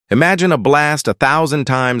Imagine a blast 1,000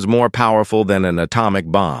 times more powerful than an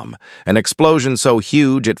atomic bomb, an explosion so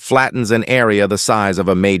huge it flattens an area the size of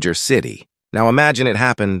a major city. Now imagine it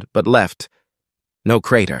happened, but left no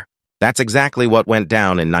crater. That's exactly what went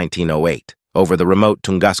down in 1908, over the remote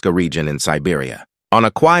Tunguska region in Siberia. On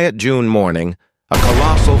a quiet June morning, a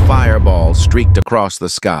colossal fireball streaked across the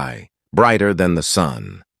sky, brighter than the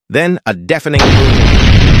sun. Then a deafening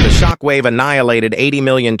boom. The shockwave annihilated 80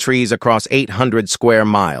 million trees across 800 square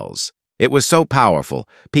miles. It was so powerful,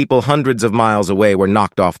 people hundreds of miles away were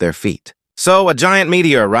knocked off their feet. So, a giant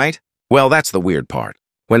meteor, right? Well, that's the weird part.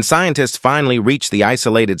 When scientists finally reached the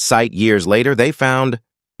isolated site years later, they found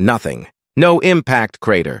nothing. No impact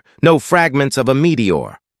crater, no fragments of a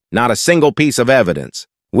meteor, not a single piece of evidence.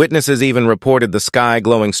 Witnesses even reported the sky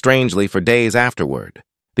glowing strangely for days afterward.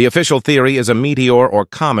 The official theory is a meteor or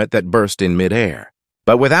comet that burst in midair.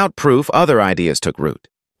 But without proof, other ideas took root.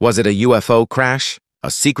 Was it a UFO crash? A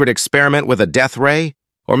secret experiment with a death ray?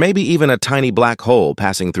 Or maybe even a tiny black hole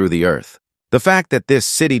passing through the Earth? The fact that this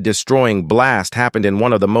city-destroying blast happened in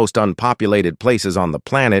one of the most unpopulated places on the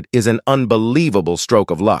planet is an unbelievable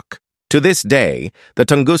stroke of luck. To this day, the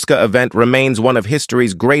Tunguska event remains one of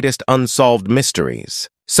history's greatest unsolved mysteries.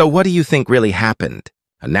 So what do you think really happened?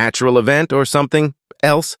 A natural event or something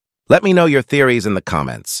else? Let me know your theories in the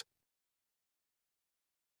comments.